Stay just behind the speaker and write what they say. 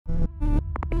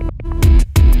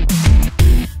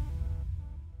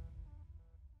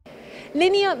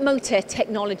Linear motor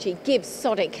technology gives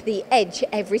Sodick the edge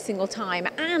every single time,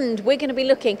 and we're going to be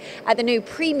looking at the new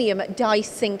premium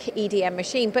die-sink EDM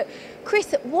machine. But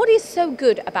Chris, what is so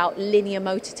good about linear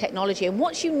motor technology and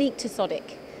what's unique to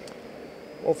Sodick?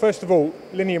 Well, first of all,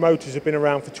 linear motors have been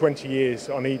around for 20 years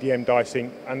on EDM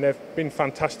die-sink, and they've been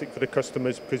fantastic for the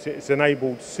customers because it's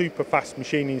enabled super fast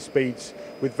machining speeds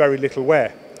with very little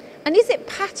wear. And is it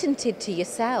patented to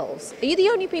yourselves? Are you the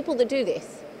only people that do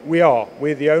this? We are.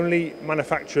 We're the only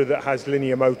manufacturer that has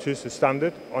linear motors as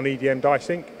standard on EDM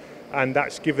die-sink, and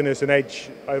that's given us an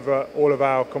edge over all of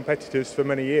our competitors for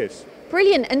many years.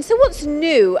 Brilliant. And so what's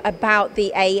new about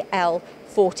the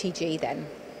AL40G then?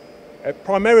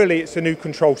 Primarily it's a new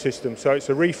control system, so it's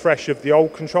a refresh of the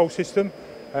old control system.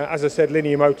 As I said,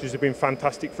 linear motors have been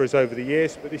fantastic for us over the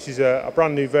years, but this is a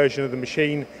brand new version of the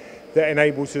machine that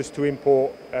enables us to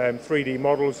import 3D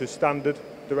models as standard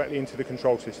directly into the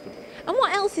control system. And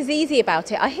what else is easy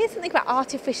about it? I hear something about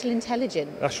artificial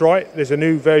intelligence. That's right. There's a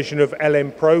new version of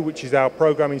LM Pro, which is our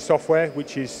programming software,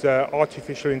 which is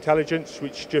artificial intelligence,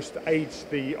 which just aids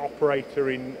the operator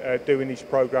in doing these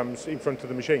programs in front of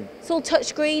the machine. It's all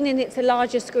touchscreen and it's a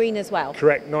larger screen as well.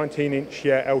 Correct, 19-inch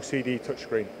LCD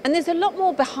touchscreen. And there's a lot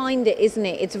more behind it, isn't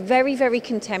it? It's very, very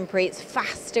contemporary. It's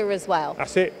faster as well.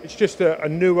 That's it. It's just a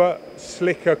newer,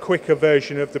 slicker, quicker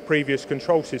version of the previous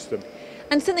control system.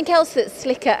 And something else that's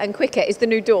slicker and quicker is the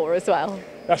new door as well.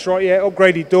 That's right, yeah,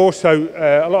 upgraded door. So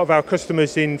a lot of our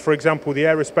customers in, for example, the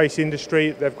aerospace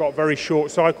industry, they've got very short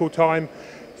cycle time.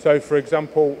 So, for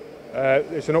example,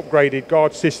 there's an upgraded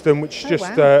guard system, which is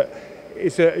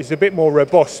a bit more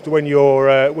robust when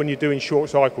you're doing short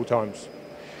cycle times.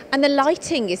 And the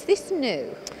lighting, is this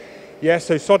new? Yeah,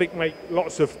 so Sodick make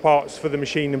lots of parts for the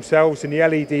machine themselves. In the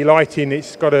LED lighting,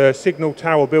 it's got a signal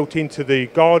tower built into the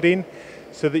guarding,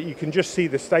 so that you can just see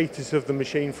the status of the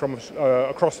machine from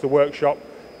across the workshop.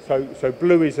 So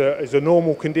blue is a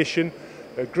normal condition,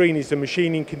 green is a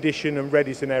machining condition, and red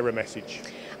is an error message.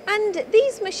 And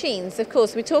these machines, of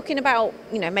course, we're talking about,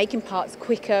 making parts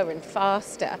quicker and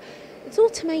faster. It's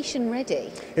automation ready.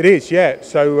 It is, yeah.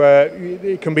 So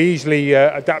it can be easily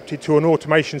adapted to an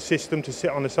automation system to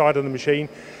sit on the side of the machine,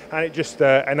 and it just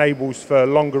enables for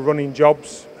longer running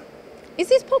jobs. Is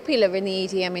this popular in the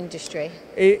EDM industry?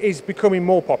 It is becoming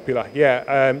more popular,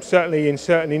 yeah. Certainly in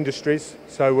certain industries.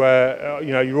 So,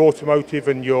 your automotive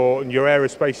and your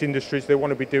aerospace industries, they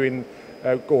want to be doing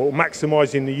or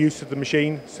maximising the use of the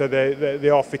machine. So they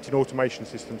are fitting automation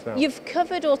systems now. You've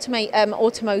covered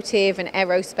automotive and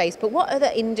aerospace, but what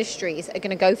other industries are going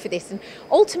to go for this? And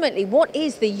ultimately, what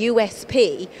is the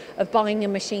USP of buying a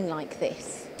machine like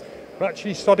this? Well,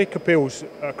 actually, Sodick appeals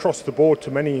across the board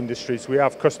to many industries. We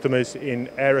have customers in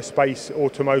aerospace,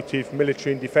 automotive,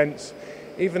 military and defence.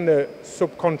 Even the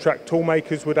subcontract tool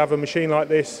makers would have a machine like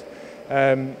this.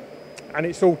 And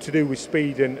it's all to do with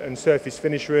speed and surface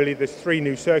finish, really. There's 3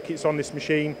 new circuits on this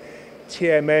machine.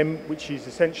 TMM, which is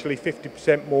essentially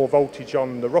 50% more voltage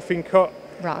on the roughing cut.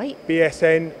 Right.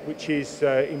 BSN, which is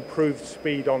improved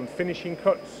speed on finishing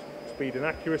cuts, speed and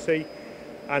accuracy.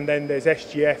 And then there's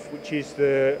SGF, which is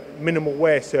the minimal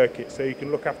wear circuit, so you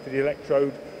can look after the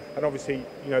electrode and obviously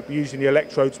be using the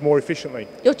electrodes more efficiently.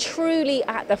 You're truly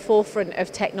at the forefront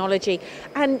of technology,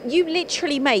 and you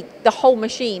literally make the whole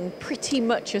machine pretty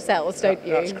much yourselves, don't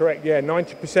you? That's correct, yeah.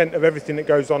 90% of everything that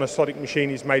goes on a Sodick machine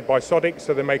is made by Sodick,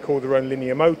 so they make all their own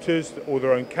linear motors, all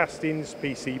their own castings,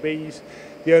 PCBs.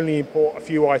 They only import a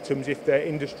few items if they're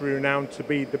industry renowned to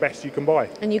be the best you can buy.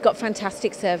 And you've got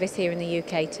fantastic service here in the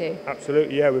UK too.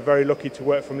 Absolutely, yeah. We're very lucky to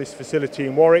work from this facility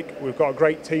in Warwick. We've got a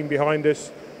great team behind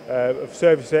us of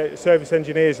service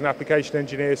engineers and application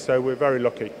engineers, so we're very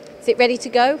lucky. Is it ready to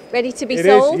go? Ready to be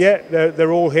sold? It is, yeah.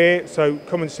 They're all here, so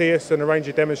come and see us and arrange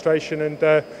a demonstration,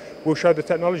 and we'll show the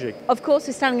technology. Of course,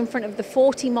 we're standing in front of the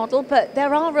 40 model, but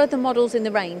there are other models in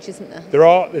the range, isn't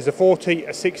there? There's a 40,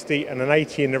 a 60 and an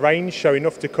 80 in the range, so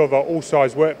enough to cover all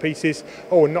size workpieces.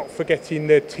 Oh, and not forgetting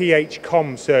the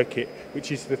THCOM circuit,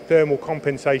 which is the thermal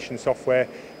compensation software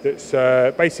that's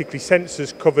basically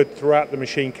sensors covered throughout the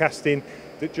machine casting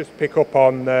that just pick up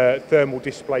on thermal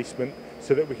displacement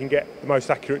so that we can get the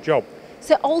most accurate job.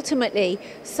 So ultimately,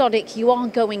 Sodick, you are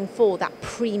going for that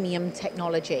premium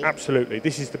technology. Absolutely.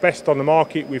 This is the best on the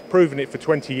market. We've proven it for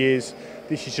 20 years.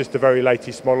 This is just the very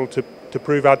latest model to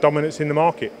prove our dominance in the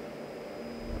market.